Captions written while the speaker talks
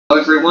Hello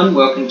everyone,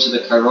 welcome to the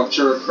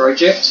Chiroptera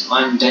project.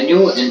 I'm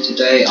Daniel and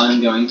today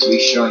I'm going to be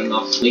showing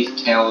off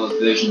Leaf Tower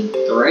version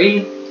 3.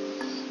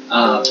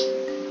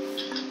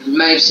 You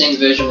may have seen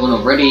version 1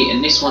 already.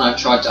 In this one I've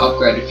tried to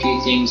upgrade a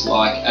few things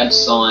like add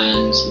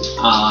signs,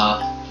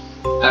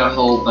 add a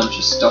whole bunch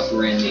of stuff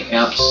around the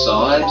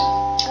outside.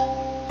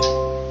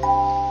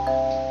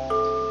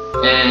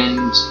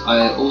 And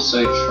I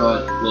also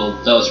tried,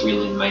 well, that was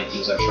really the main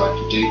things I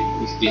tried to do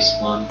with this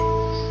one.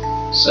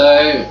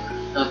 So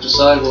I've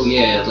decided, well,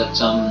 yeah, let's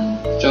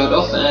show it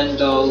off,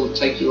 and I'll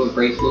take you a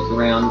brief look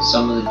around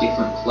some of the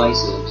different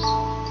places.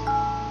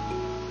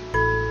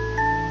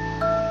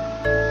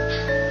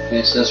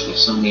 Okay, so that's what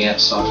some of the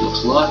outside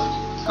looks like.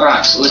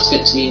 Alright, so let's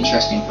get to the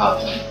interesting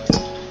part then.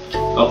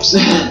 Oops.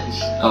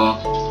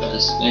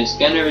 It's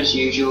scanner as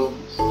usual.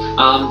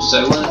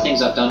 So one of the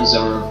things I've done is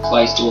I've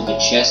replaced all the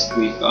chests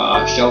with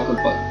shulker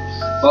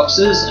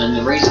boxes, and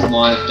the reason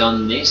why I've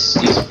done this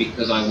is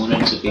because I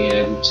wanted to be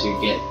able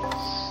to get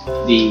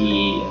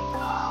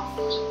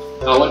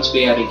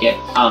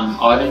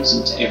items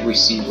into every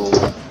single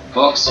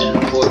box, and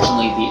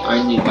unfortunately the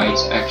only way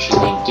to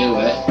actually do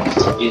it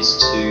is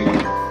to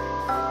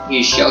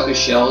use shulker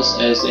shells,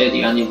 as they're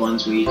the only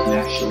ones where you can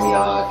actually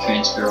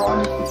transfer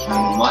items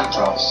between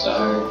Minecraft.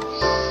 So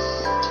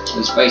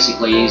it's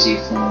basically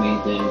easier for me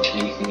than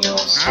anything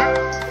else.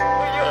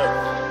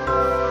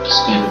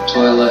 Scan the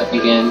toilet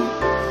again.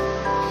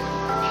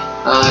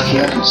 If you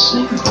haven't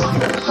seen it,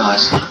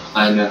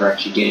 I never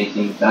actually did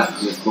anything with that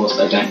because of course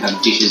they don't have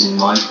dishes in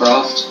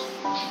Minecraft.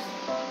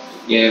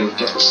 Yeah, we've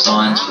got the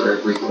signs for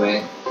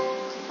everywhere.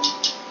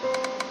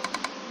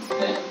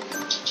 Okay.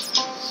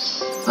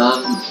 I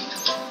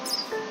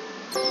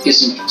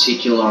guess in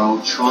particular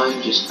I'll try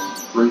and just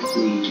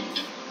briefly,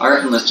 I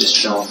reckon let's just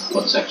show off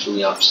what's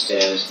actually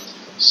upstairs.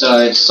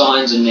 So the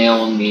signs are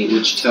now on the,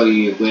 which tell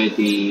you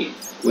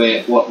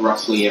what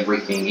roughly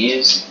everything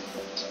is.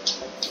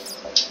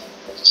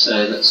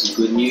 So that's some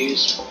good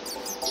news.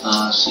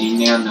 So you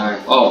now know.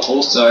 Oh,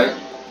 also,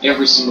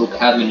 every single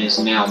cabin is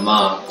now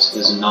marked.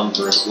 There's a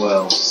number as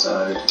well,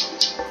 so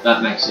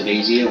that makes it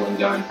easier when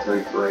going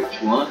through for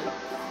each one.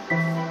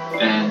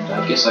 And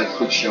I guess I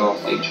could show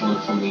off each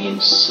one from the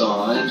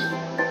inside.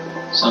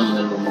 Some of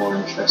them are more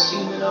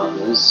interesting than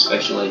others,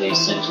 especially these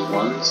centre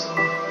ones.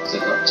 So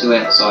they've got two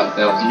outside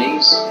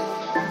balconies.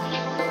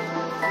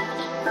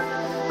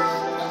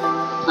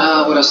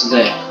 What else is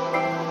there?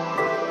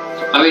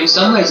 I mean, in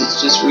some ways it's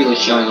just really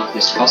showing off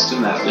this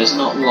custom map. There's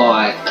not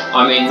like,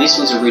 I mean, this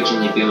was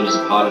originally built as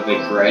a part of a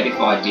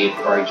creative idea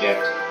project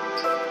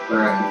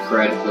where I can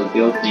creatively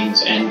build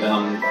things and,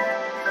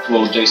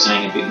 well, do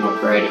something a bit more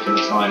creative and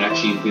try and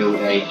actually build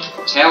a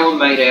tower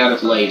made out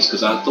of leaves,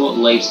 because I thought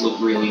leaves look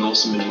really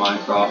awesome in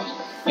Minecraft.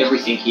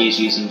 Everything here is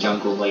using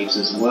jungle leaves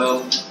as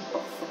well.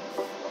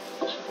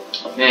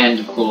 And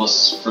of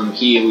course, from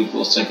here we've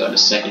also got a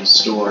second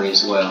story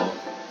as well.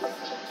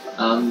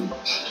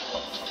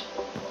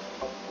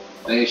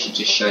 Maybe I should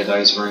just show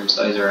those rooms.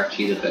 Those are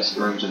actually the best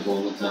rooms of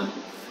all of them.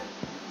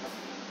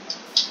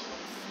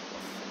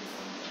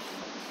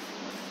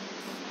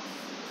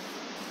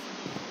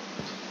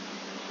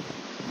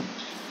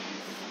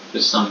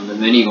 Just some of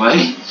them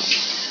anyway.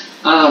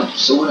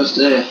 So what is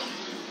there?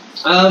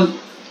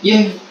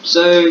 Yeah,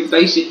 so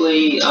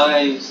basically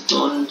I've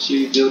gone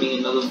to building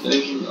another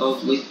version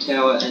of Leaf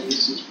Tower, and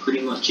this is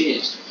pretty much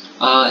it.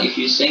 If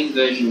you've seen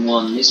version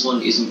 1, this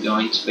one isn't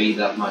going to be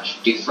that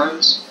much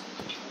different.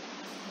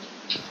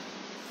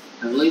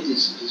 I believe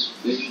this is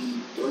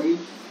version 3.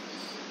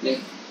 Yeah.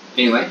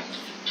 Anyway,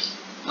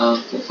 4,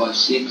 5,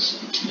 6.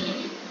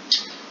 Okay.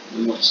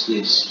 And what's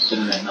this?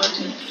 7, 8,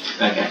 19.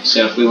 Okay,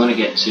 so if we want to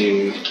get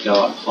to go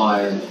up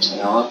higher in the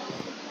tower,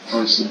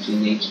 all we simply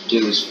need to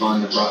do is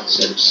find the right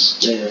set of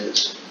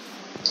stairs.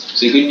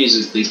 So the good news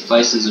is these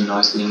places are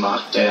nicely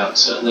marked out,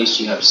 so at least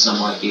you have some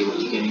idea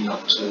what you're getting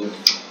up to.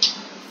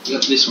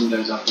 Yep, this one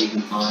goes up even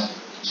higher.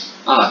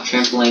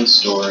 Trampoline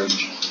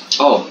storage.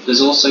 Oh,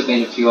 there's also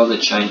been a few other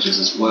changes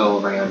as well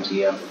around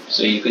here.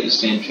 So you've got your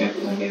standard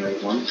trampoline area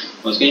one.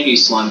 I was going to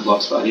use slime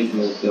blocks, but I didn't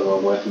really feel they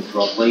were working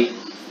properly.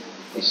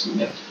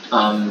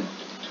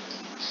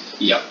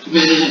 Yep.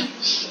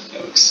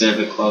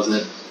 Server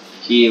closet.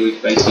 Here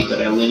we've basically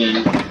got our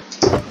linen.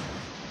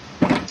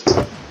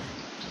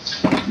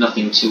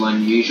 Nothing too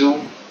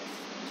unusual.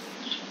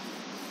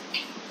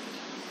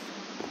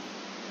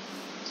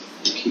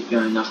 Keep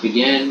going up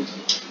again.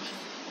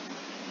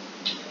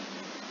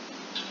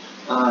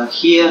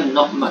 Here,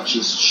 not much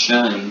has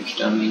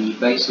changed. I mean, you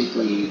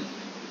basically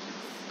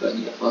got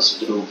your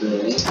hospital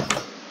there,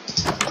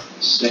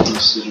 second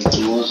set of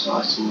doors,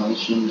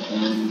 isolation,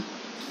 and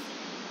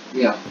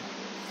yeah.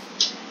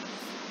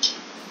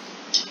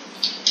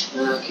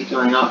 Keep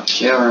going up,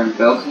 shower and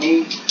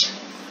balcony.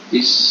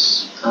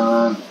 This,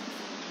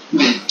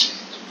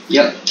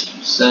 yep,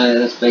 so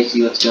that's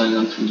basically what's going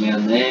on from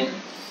down there.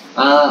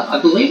 I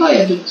believe I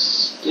added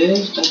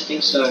stairs, don't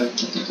think so. I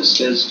think the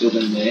stairs are still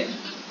in there.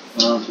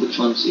 Which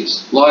one's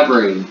this?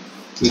 Library,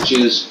 which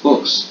is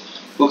books.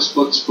 Books,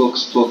 books,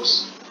 books,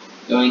 books.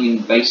 Going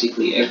in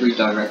basically every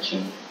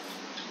direction.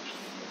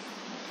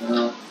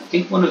 I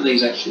think one of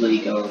these actually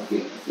go up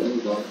here. There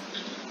we go.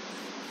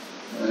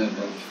 I don't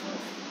know which one.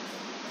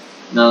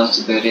 No, that's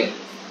about it.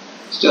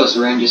 Still,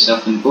 surround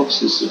yourself in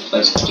books is the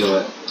place to do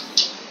it.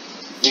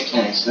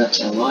 Okay, so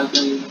that's our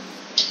library.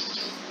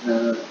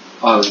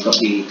 We've got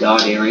the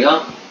guard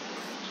area,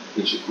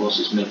 which of course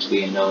is meant to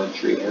be a no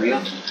entry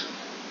area.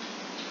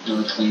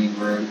 Another cleaning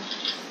room.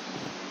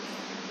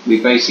 We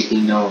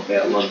basically know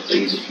about a lot of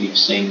these if you've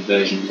seen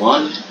version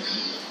 1.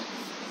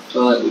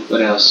 Toilet, we've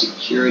got our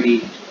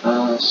security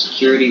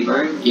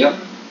room, yep,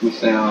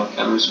 with our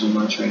cameras for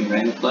monitoring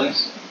around the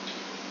place.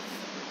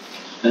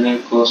 And then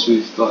of course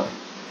we've got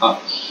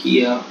up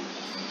here.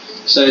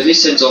 So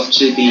this heads off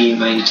to the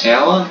main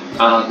tower.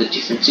 The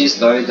difference is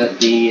though that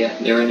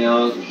there are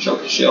now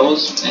shopper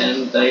shelves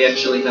and they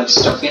actually have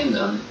stuff in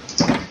them.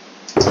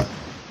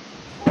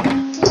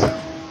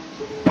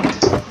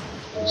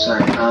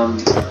 Sorry,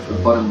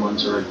 the bottom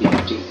ones are a bit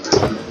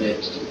different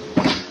compared to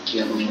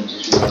the other ones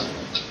as well.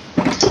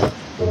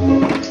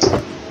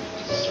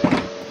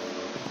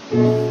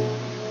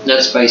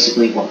 That's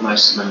basically what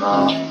most of them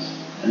are.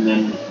 And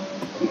then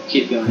we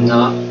keep going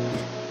up,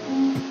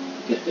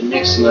 get the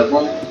next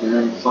level, and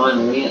then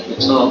finally at the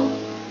top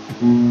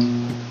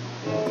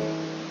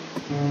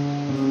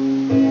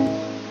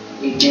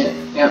we get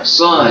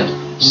outside.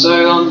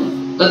 So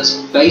that's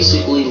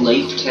basically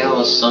Leaf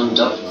Tower summed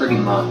up pretty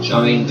much.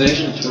 I mean,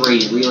 version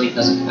 3 really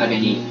hasn't had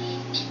any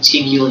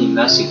particularly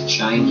massive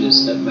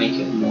changes that make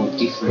it more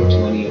different to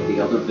any of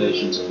the other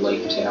versions of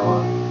Leaf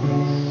Tower.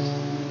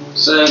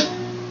 So,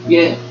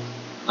 yeah.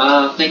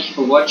 Thank you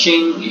for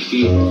watching.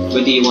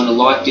 Whether you want to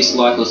like,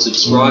 dislike or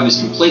subscribe is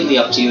completely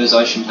up to you, as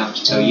I shouldn't have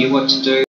to tell you what to do.